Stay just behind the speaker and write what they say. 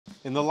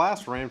In the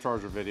last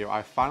RAMCHARGER video,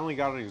 I finally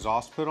got an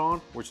exhaust put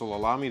on, which will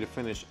allow me to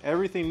finish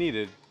everything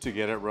needed to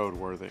get it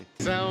roadworthy.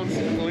 Sounds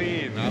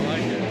clean, I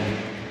like it.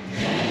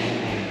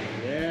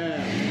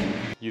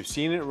 Yeah. You've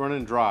seen it run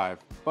and drive,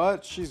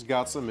 but she's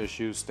got some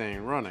issues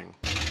staying running.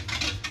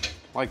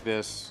 Like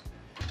this,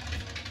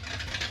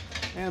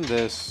 and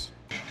this,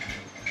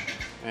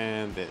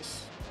 and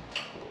this.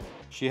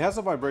 She has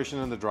a vibration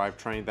in the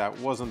drivetrain that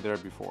wasn't there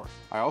before.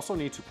 I also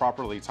need to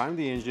properly time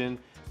the engine,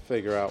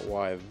 figure out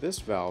why this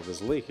valve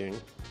is leaking,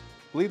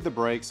 bleed the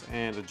brakes,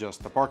 and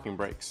adjust the parking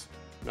brakes.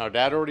 Now,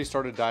 Dad already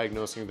started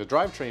diagnosing the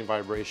drivetrain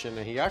vibration,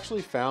 and he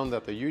actually found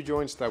that the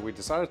U-joints that we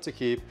decided to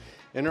keep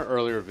in our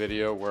earlier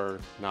video were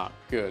not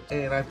good.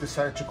 And I've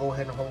decided to go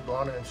ahead and hold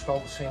on and install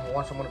the same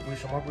ones. I'm gonna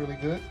grease them up really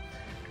good.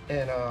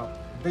 And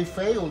if they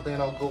fail,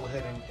 then I'll go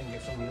ahead and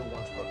get some new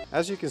ones. But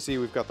as you can see,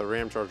 we've got the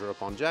RAMCHARGER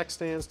up on jack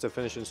stands to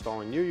finish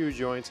installing new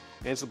U-joints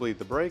and to bleed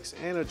the brakes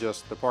and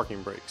adjust the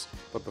parking brakes.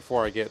 But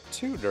before I get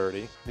too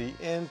dirty, the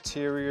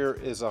interior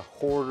is a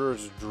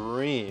hoarder's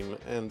dream,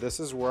 and this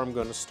is where I'm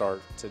gonna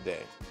start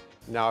today.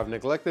 Now, I've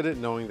neglected it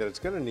knowing that it's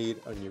gonna need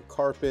a new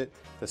carpet,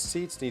 the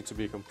seats need to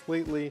be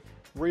completely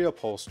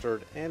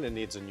reupholstered, and it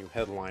needs a new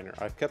headliner.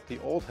 I've kept the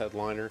old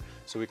headliner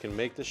so we can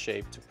make the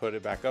shape to put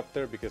it back up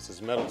there because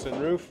this metal tin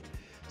roof,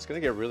 it's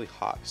gonna get really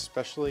hot,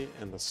 especially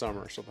in the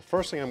summer. So the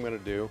first thing I'm gonna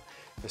do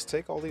is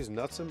take all these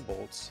nuts and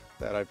bolts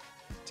that I've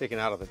taken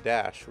out of the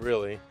dash,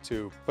 really,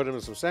 to put them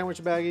in some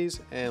sandwich baggies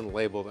and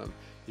label them.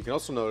 You can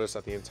also notice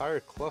that the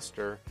entire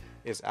cluster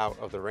is out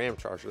of the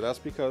RAMCHARGER. That's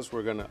because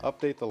we're gonna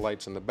update the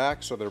lights in the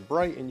back so they're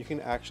bright and you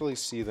can actually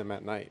see them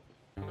at night.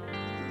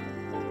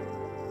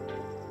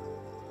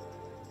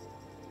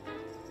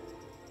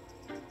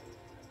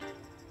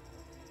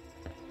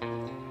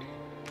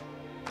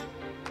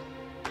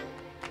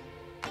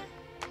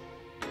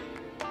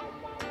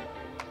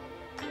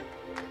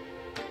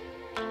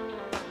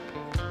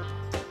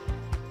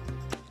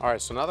 All right,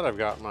 so now that I've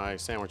got my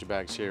sandwich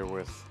bags here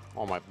with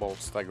all my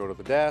bolts that go to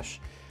the dash,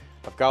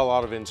 I've got a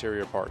lot of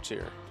interior parts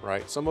here,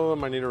 right? Some of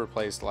them I need to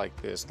replace, like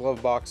this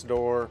glove box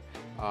door,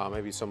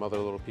 maybe some other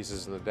little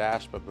pieces in the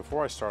dash. But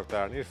before I start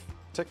that, I need to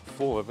take a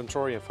full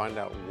inventory and find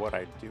out what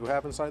I do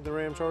have inside the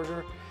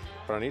RAMCHARGER.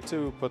 But I need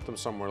to put them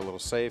somewhere a little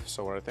safe.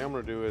 So what I think I'm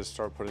gonna do is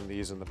start putting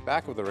these in the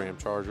back of the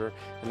RAMCHARGER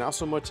and not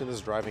so much in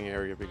this driving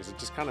area because it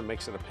just kind of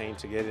makes it a pain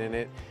to get in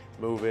it,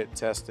 move it,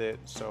 test it.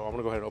 So I'm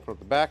gonna go ahead and open up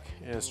the back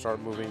and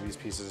start moving these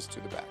pieces to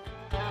the back.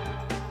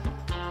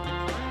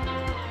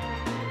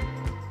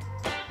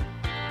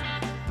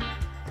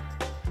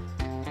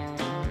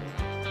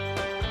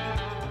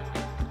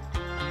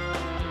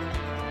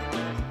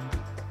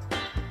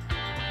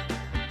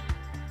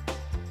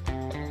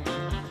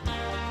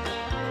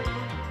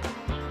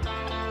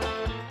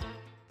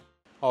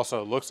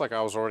 Also, it looks like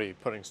I was already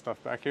putting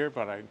stuff back here,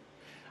 but I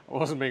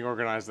wasn't being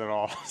organized at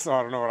all, so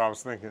I don't know what I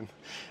was thinking.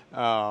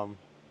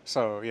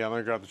 So yeah, I'm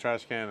gonna grab the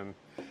trash can and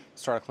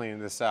start cleaning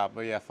this out.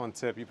 But yeah, fun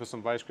tip, you put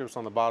some vice grips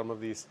on the bottom of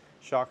these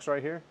shocks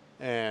right here,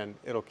 and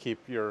it'll keep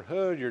your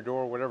hood, your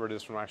door, whatever it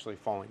is from actually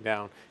falling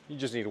down. You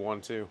just need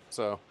one too.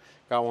 So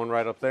got one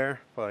right up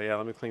there, but yeah,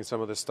 let me clean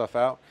some of this stuff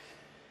out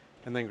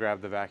and then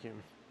grab the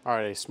vacuum. All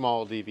right, a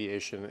small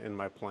deviation in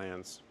my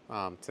plans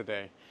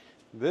today.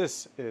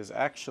 This is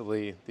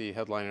actually the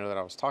headliner that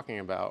I was talking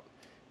about,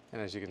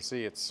 and as you can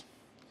see, it's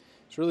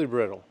really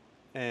brittle,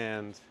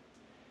 and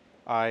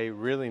I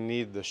really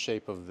need the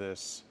shape of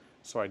this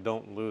so I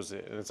don't lose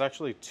it. And it's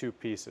actually two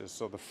pieces.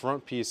 So the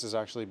front piece is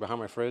actually behind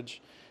my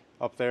fridge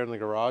up there in the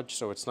garage,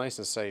 so it's nice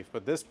and safe,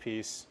 but this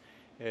piece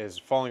is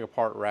falling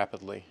apart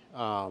rapidly,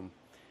 and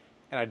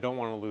I don't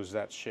want to lose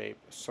that shape.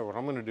 So what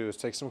I'm going to do is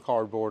take some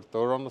cardboard,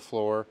 throw it on the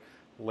floor,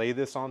 lay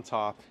this on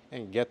top,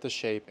 and get the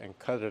shape and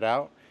cut it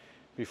out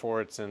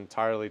before it's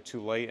entirely too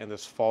late and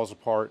this falls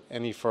apart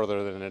any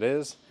further than it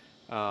is.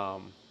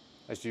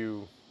 As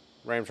you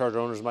RAMCHARGER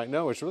owners might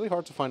know, it's really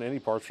hard to find any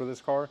parts for this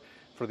car,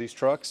 for these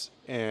trucks,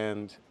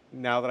 and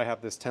now that I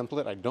have this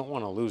template, I don't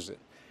want to lose it.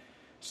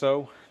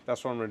 So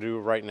that's what I'm going to do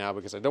right now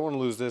because I don't want to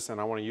lose this, and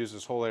I want to use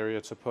this whole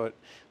area to put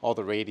all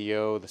the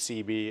radio, the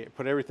CB,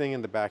 put everything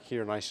in the back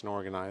here nice and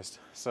organized.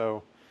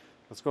 So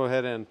let's go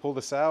ahead and pull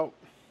this out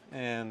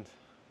and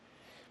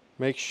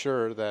make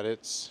sure that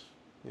it's,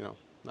 you know,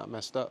 not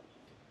messed up.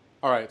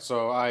 All right,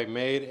 so I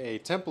made a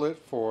template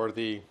for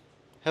the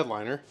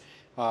headliner.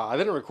 I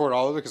didn't record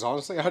all of it because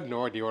honestly I had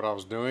no idea what I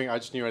was doing. I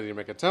just knew I needed to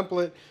make a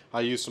template. I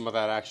used some of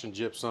that Action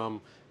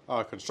Gypsum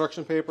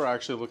construction paper.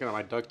 Actually, looking at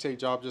my duct tape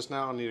job just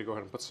now, I need to go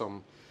ahead and put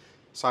some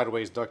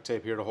sideways duct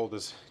tape here to hold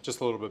this just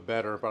a little bit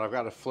better, but I've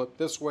got to flip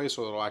this way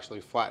so it'll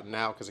actually flatten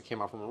out because it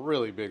came out from a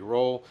really big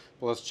roll.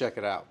 But let's check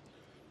it out.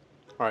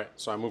 All right,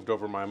 so I moved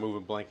over my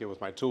moving blanket with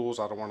my tools.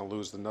 I don't want to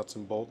lose the nuts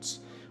and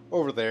bolts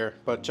over there,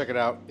 but check it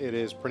out. It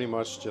is pretty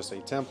much just a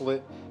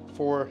template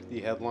for the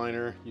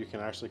headliner. You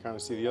can actually kind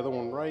of see the other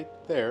one right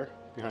there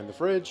behind the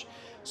fridge.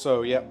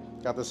 So yep,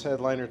 got this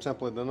headliner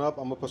template done up.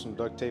 I'm gonna put some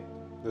duct tape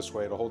this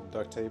way to hold the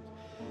duct tape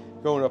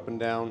going up and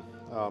down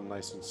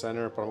nice and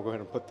center, but I'm gonna go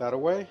ahead and put that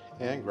away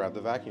and grab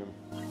the vacuum.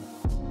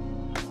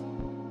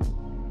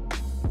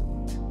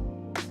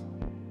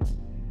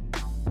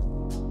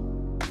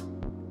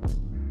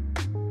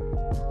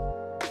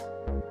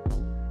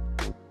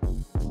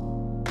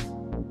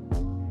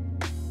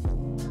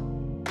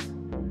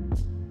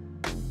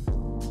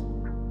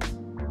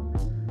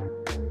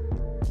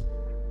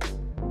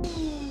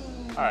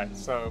 All right,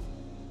 so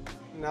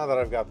now that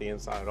I've got the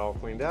inside all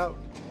cleaned out,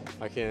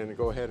 I can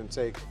go ahead and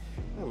take,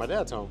 my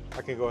dad's home,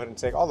 I can go ahead and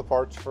take all the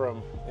parts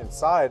from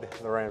inside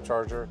the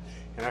RAMCHARGER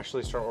and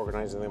actually start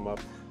organizing them up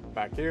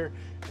back here.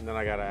 And then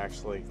I gotta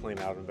actually clean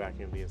out and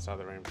vacuum the inside of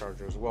the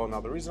RAMCHARGER as well. Now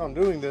the reason I'm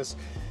doing this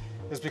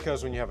is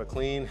because when you have a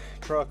clean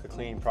truck, a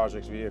clean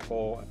project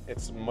vehicle,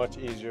 it's much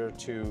easier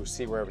to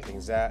see where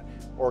everything's at,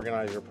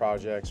 organize your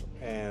projects,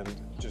 and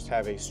just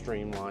have a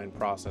streamlined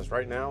process.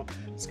 Right now,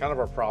 it's kind of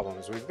our problem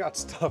is we've got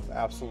stuff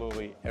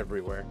absolutely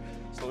everywhere.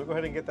 So let me go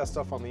ahead and get that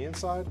stuff on the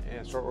inside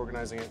and start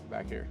organizing it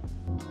back here.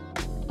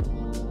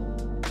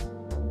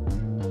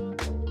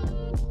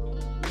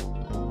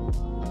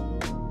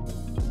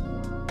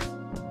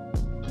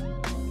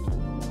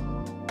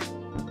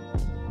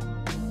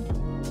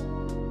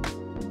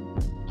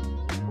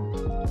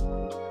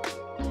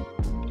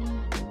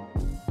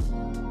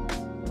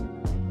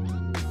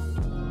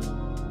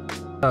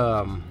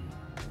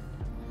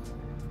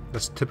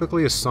 That's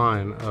typically a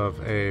sign of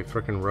a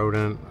freaking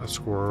rodent, a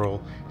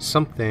squirrel,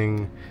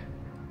 something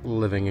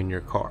living in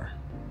your car.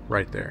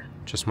 Right there.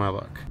 Just my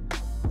luck.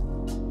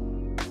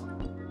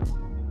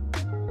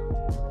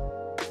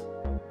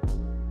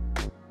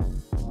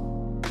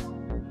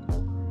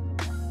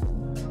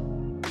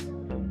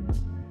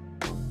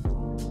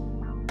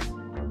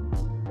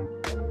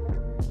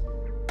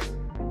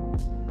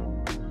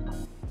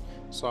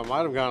 So I might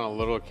have gotten a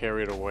little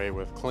carried away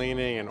with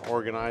cleaning and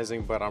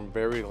organizing, but I'm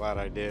very glad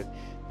I did,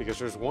 because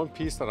there's one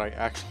piece that I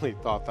actually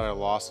thought that I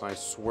lost, and I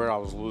swear I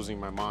was losing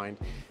my mind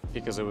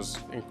because it was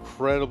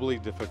incredibly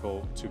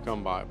difficult to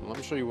come by. But let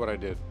me show you what I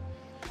did.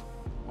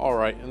 All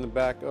right, in the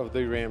back of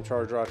the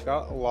RAMCHARGER, I've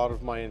got a lot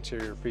of my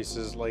interior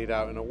pieces laid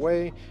out in a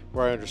way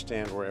where I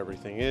understand where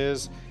everything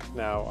is.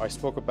 Now, I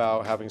spoke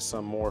about having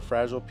some more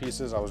fragile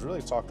pieces. I was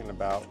really talking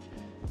about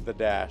the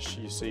dash.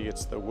 You see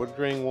it's the wood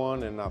grain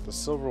one and not the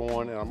silver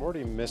one, and I'm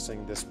already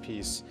missing this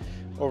piece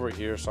over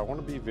here, so I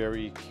want to be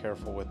very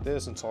careful with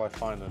this until I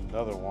find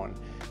another one.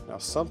 Now,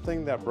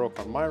 something that broke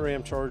on my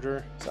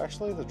RAMCHARGER is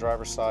actually the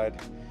driver's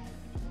side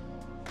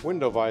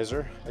window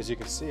visor. As you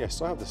can see, I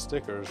still have the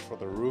stickers for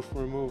the roof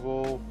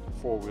removal,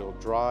 four-wheel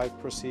drive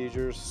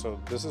procedures, so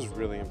this is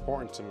really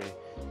important to me.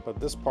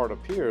 But this part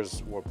up here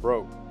is what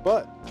broke.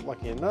 But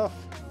lucky enough,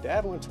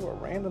 Dad went to a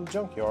random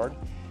junkyard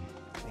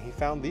and he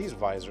found these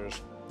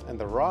visors, and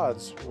the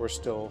rods were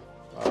still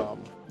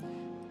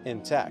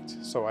intact.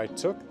 So I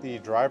took the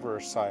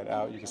driver's side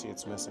out. You can see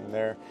it's missing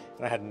there,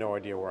 and I had no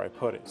idea where I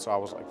put it. So I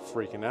was like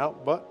freaking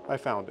out, but I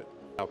found it.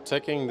 Now,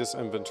 taking this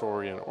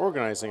inventory and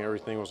organizing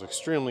everything was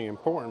extremely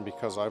important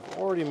because I've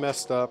already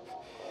messed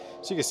up.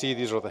 So you can see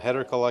these are the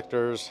header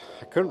collectors.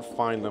 I couldn't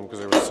find them because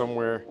they were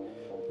somewhere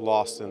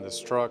lost in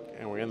this truck,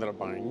 and we ended up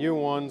buying new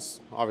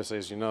ones. Obviously,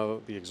 as you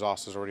know, the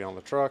exhaust is already on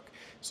the truck,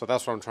 so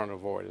that's what I'm trying to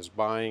avoid, is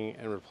buying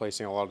and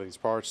replacing a lot of these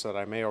parts that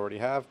I may already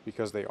have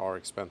because they are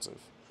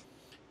expensive.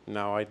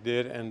 Now, I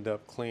did end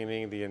up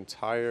cleaning the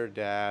entire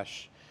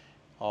dash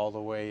all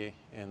the way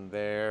in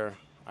there.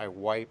 I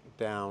wiped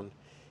down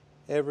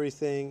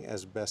everything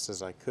as best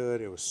as I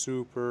could. It was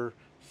super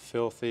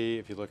filthy.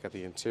 If you look at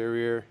the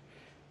interior,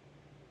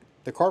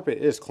 the carpet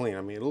is clean.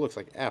 I mean, it looks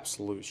like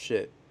absolute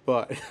shit.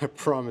 But I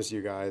promise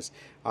you guys,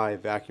 I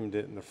vacuumed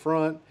it in the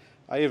front.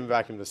 I even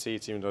vacuumed the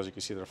seats, even though as you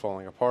can see they're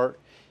falling apart.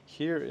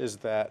 Here is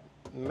that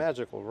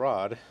magical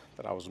rod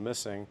that I was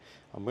missing.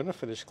 I'm going to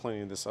finish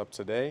cleaning this up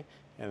today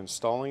and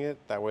installing it.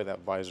 That way that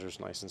visor is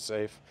nice and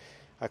safe.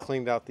 I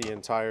cleaned out the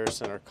entire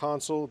center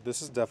console.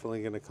 This is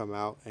definitely going to come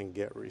out and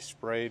get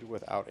resprayed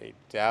without a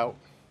doubt.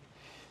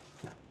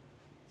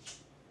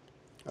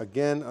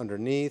 Again,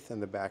 underneath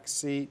and the back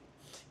seat.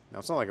 Now,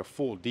 it's not like a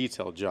full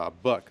detailed job,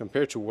 but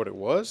compared to what it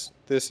was,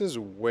 this is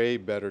way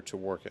better to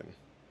work in.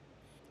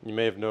 You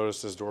may have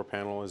noticed this door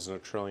panel is in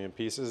 1 trillion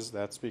pieces.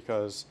 That's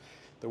because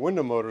the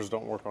window motors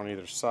don't work on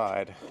either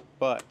side,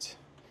 but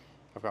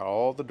I've got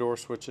all the door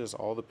switches,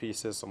 all the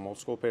pieces, some old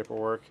school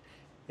paperwork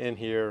in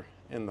here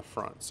in the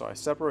front. So I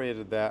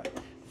separated that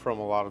from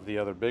a lot of the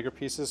other bigger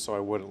pieces so I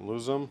wouldn't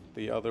lose them.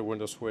 The other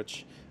window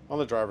switch on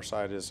the driver's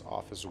side is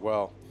off as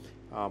well.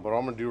 But what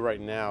I'm gonna do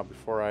right now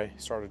before I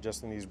start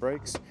adjusting these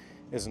brakes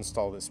is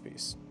install this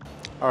piece.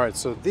 All right,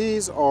 so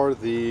these are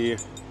the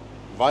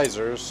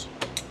visors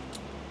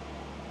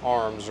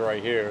arms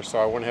right here. So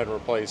I went ahead and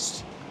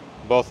replaced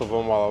both of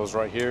them while I was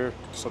right here.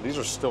 So these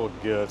are still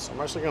good. So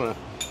I'm actually gonna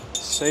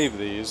save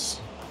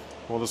these.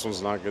 Well, this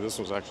one's not good. This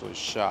one's actually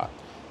shot.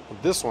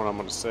 But this one I'm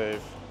gonna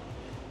save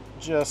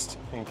just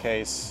in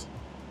case,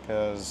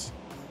 because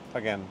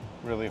again,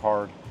 really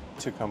hard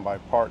to come by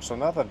parts. So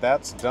now that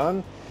that's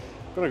done,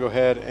 I'm gonna go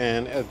ahead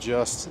and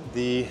adjust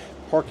the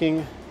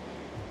parking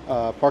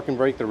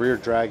brake, the rear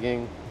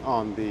dragging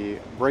on the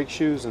brake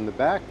shoes in the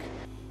back.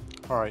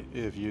 All right,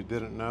 if you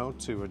didn't know,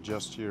 to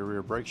adjust your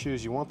rear brake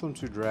shoes, you want them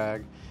to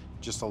drag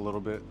just a little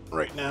bit.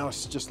 Right now,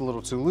 it's just a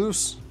little too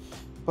loose,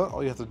 but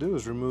all you have to do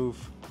is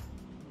remove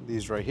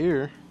these right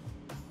here,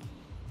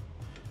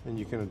 and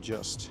you can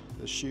adjust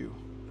the shoe.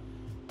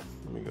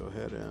 Let me go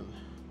ahead and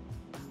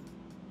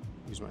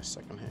use my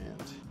second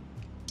hand.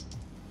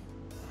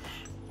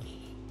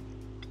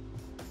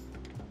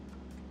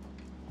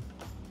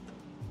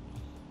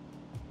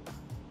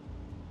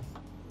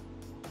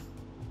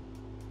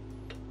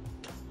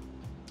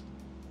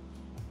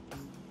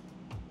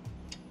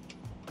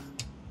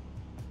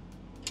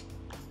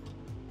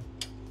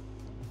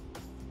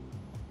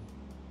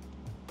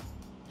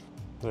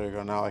 There you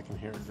go, now I can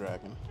hear it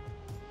dragging.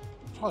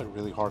 It's probably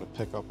really hard to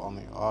pick up on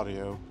the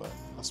audio, but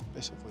that's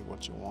basically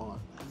what you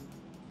want.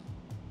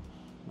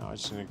 Now I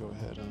just need to go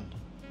ahead and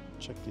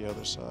check the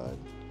other side.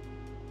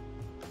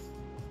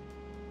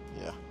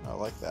 Yeah, I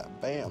like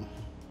that. Bam.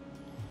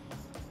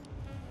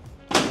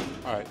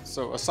 All right,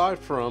 so aside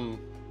from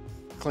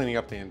cleaning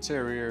up the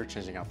interior,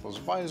 changing out those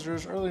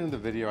visors, earlier in the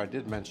video I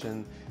did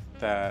mention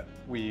that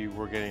we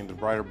were getting the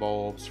brighter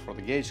bulbs for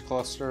the gauge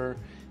cluster,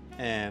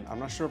 and I'm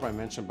not sure if I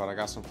mentioned, but I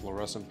got some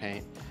fluorescent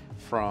paint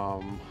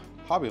from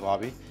Hobby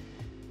Lobby.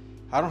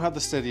 I don't have the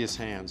steadiest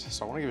hands,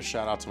 so I want to give a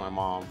shout out to my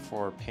mom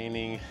for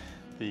painting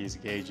these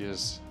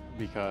gauges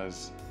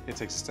because it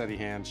takes a steady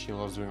hand. She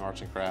loves doing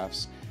arts and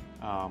crafts,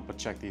 but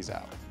check these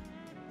out.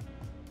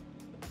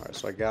 All right,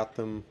 so I got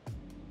them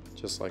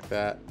just like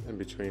that in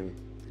between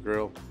the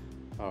grill,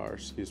 or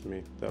excuse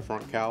me, the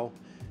front cowl.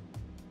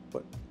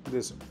 But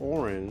this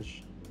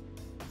orange,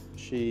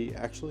 she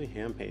actually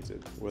hand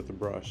painted with a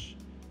brush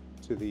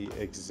to the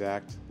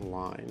exact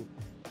line,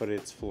 but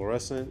it's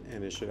fluorescent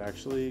and it should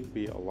actually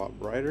be a lot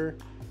brighter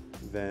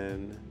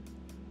than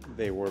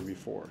they were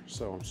before.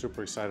 So I'm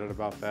super excited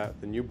about that.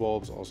 The new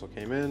bulbs also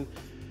came in,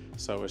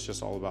 so it's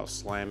just all about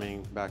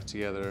slamming back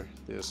together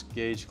this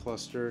gauge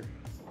cluster.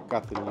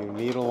 Got the new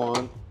needle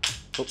on.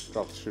 Oops,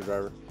 dropped the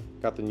screwdriver.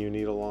 Got the new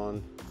needle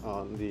on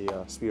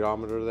the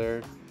speedometer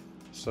there.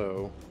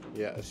 So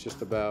yeah, it's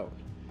just about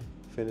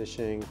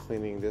finishing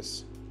cleaning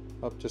this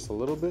up just a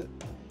little bit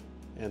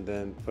and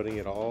then putting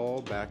it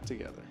all back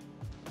together.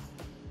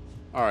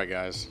 All right,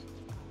 guys.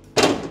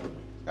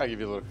 Gotta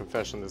give you a little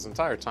confession. This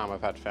entire time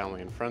I've had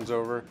family and friends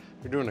over.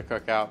 They're doing a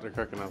cookout. They're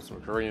cooking up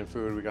some Korean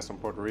food. We got some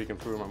Puerto Rican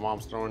food my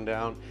mom's throwing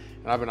down.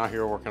 And I've been out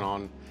here working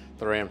on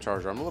the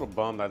RAMCHARGER. I'm a little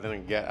bummed I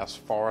didn't get as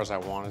far as I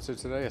wanted to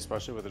today,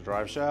 especially with the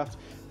drive shaft.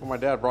 When my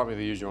dad brought me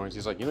the U-joints,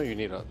 he's like, you know, you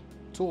need a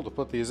tool to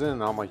put these in.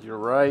 And I'm like, you're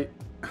right.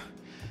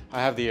 I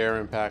have the air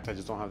impact. I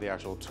just don't have the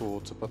actual tool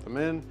to put them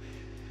in.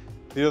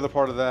 The other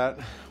part of that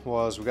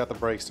was we got the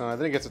brakes done. I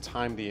didn't get to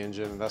time the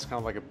engine, and that's kind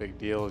of like a big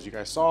deal. As you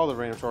guys saw, the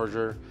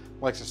RAMCHARGER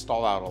likes to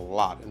stall out a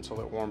lot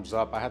until it warms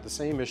up. I had the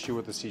same issue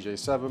with the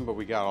CJ7, but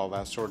we got all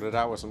that sorted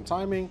out with some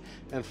timing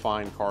and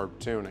fine carb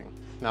tuning.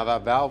 Now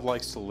that valve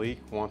likes to leak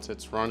once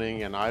it's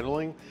running and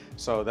idling,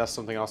 so that's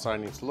something else that I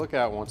need to look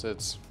at once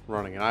it's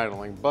running and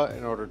idling. But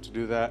in order to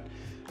do that,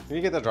 you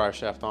need to get that drive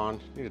shaft on,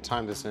 you need to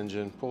time this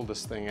engine, pull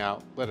this thing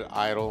out, let it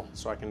idle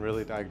so I can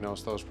really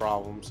diagnose those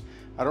problems.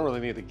 I don't really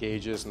need the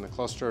gauges and the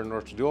cluster in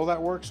order to do all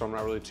that work, so I'm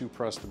not really too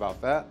pressed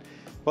about that.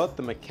 But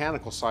the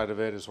mechanical side of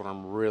it is what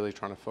I'm really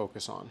trying to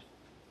focus on.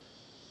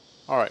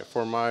 All right,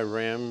 for my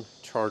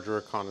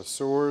RAMCHARGER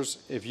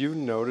connoisseurs, if you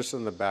notice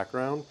in the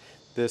background,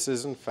 this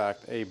is in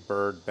fact a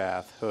bird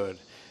bath hood,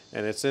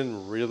 and it's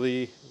in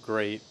really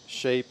great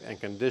shape and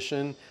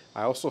condition.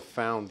 I also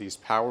found these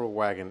Power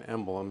Wagon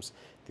emblems.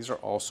 These are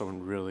also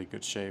in really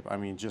good shape. I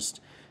mean,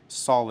 just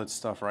solid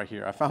stuff right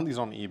here. I found these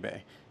on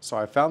eBay. So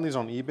I found these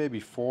on eBay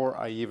before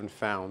I even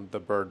found the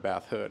bird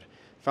bath hood.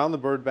 Found the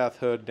bird bath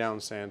hood down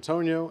in San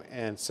Antonio,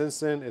 and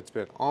since then it's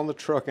been on the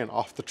truck and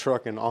off the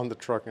truck and on the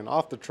truck and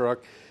off the truck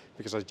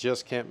because I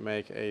just can't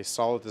make a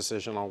solid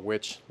decision on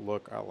which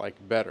look I like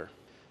better.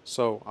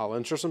 So I'll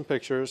insert some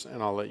pictures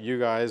and I'll let you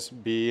guys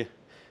be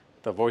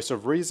the voice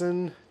of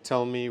reason.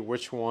 Tell me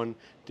which one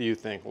do you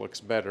think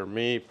looks better.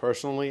 Me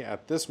personally,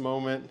 at this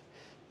moment,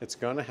 it's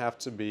gonna have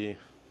to be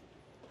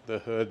the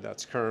hood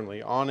that's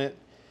currently on it.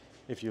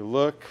 If you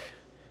look,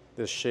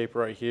 this shape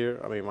right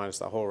here, I mean minus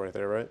that hole right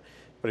there, right?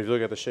 But if you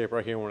look at the shape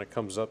right here when it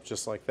comes up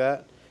just like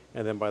that,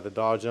 and then by the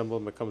Dodge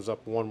emblem it comes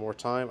up one more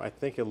time, I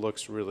think it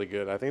looks really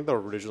good. I think the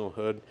original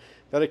hood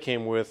that it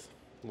came with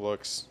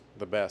looks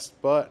the best,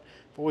 but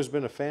I've always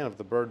been a fan of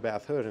the bird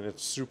bath hood and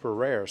it's super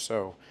rare,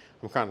 so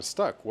I'm kind of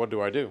stuck. What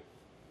do I do?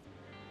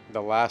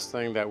 The last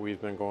thing that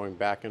we've been going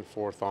back and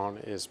forth on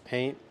is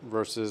paint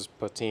versus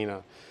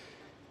patina.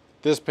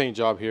 This paint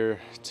job here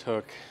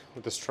took,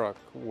 with this truck,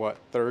 what,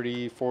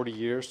 30, 40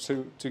 years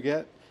to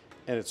get?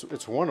 And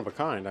it's one of a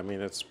kind. I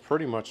mean, it's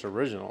pretty much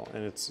original,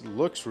 and it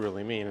looks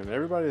really mean. And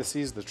everybody that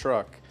sees the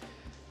truck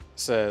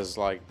says,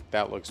 like,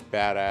 that looks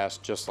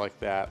badass, just like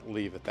that,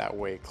 leave it that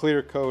way.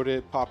 Clear coat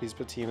it, Poppy's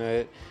patina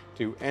it,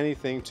 do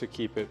anything to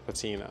keep it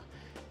patina.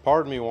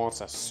 Part of me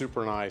wants a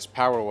super nice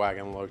Power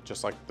Wagon look,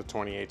 just like the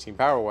 2018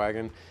 Power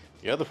Wagon.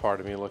 The other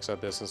part of me looks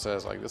at this and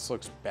says, like, this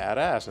looks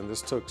badass, and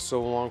this took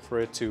so long for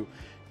it to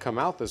come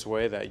out this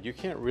way that you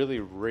can't really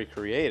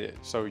recreate it.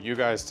 So you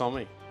guys tell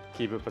me,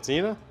 keep it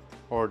patina,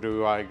 or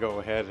do I go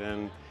ahead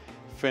and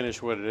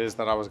finish what it is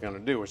that I was gonna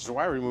do, which is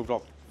why I removed all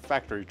the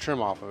factory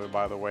trim off of it,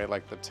 by the way.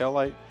 Like the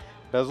taillight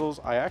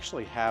bezels, I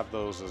actually have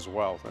those as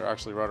well. They're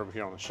actually right over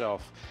here on the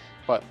shelf.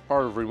 But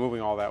part of removing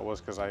all that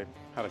was because I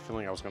had a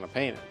feeling I was gonna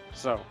paint it.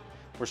 So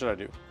what should I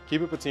do?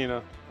 Keep it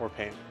patina or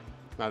paint it?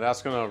 Now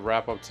that's gonna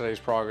wrap up today's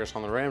progress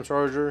on the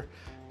RAMCHARGER.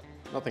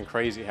 Nothing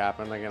crazy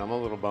happened. Again, I'm a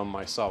little bummed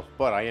myself,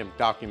 but I am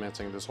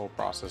documenting this whole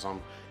process.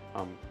 I'm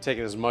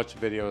taking as much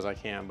video as I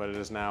can, but it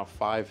is now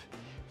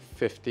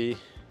 5:50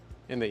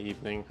 in the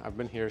evening. I've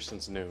been here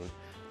since noon.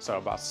 So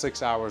about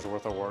 6 hours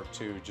worth of work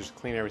to just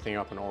clean everything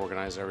up and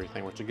organize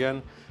everything, which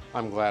again,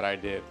 I'm glad I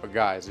did. But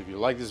guys, if you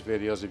like these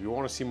videos, if you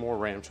want to see more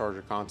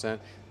RAMCHARGER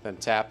content, then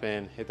tap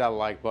in, hit that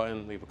like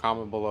button, leave a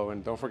comment below,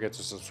 and don't forget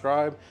to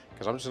subscribe,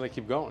 because I'm just going to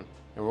keep going.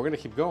 And we're going to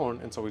keep going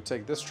until we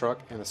take this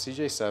truck and the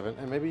CJ7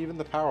 and maybe even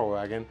the Power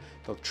Wagon,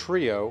 the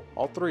trio,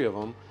 all three of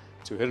them,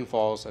 to Hidden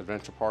Falls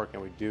Adventure Park,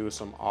 and we do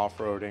some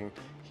off-roading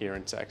here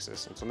in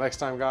Texas. Until next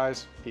time,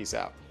 guys, peace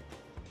out.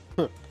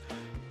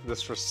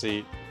 This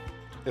receipt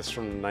is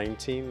from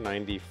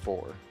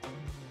 1994.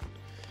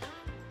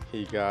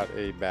 He got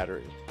a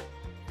battery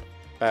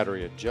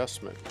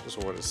adjustment is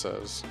what it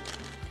says.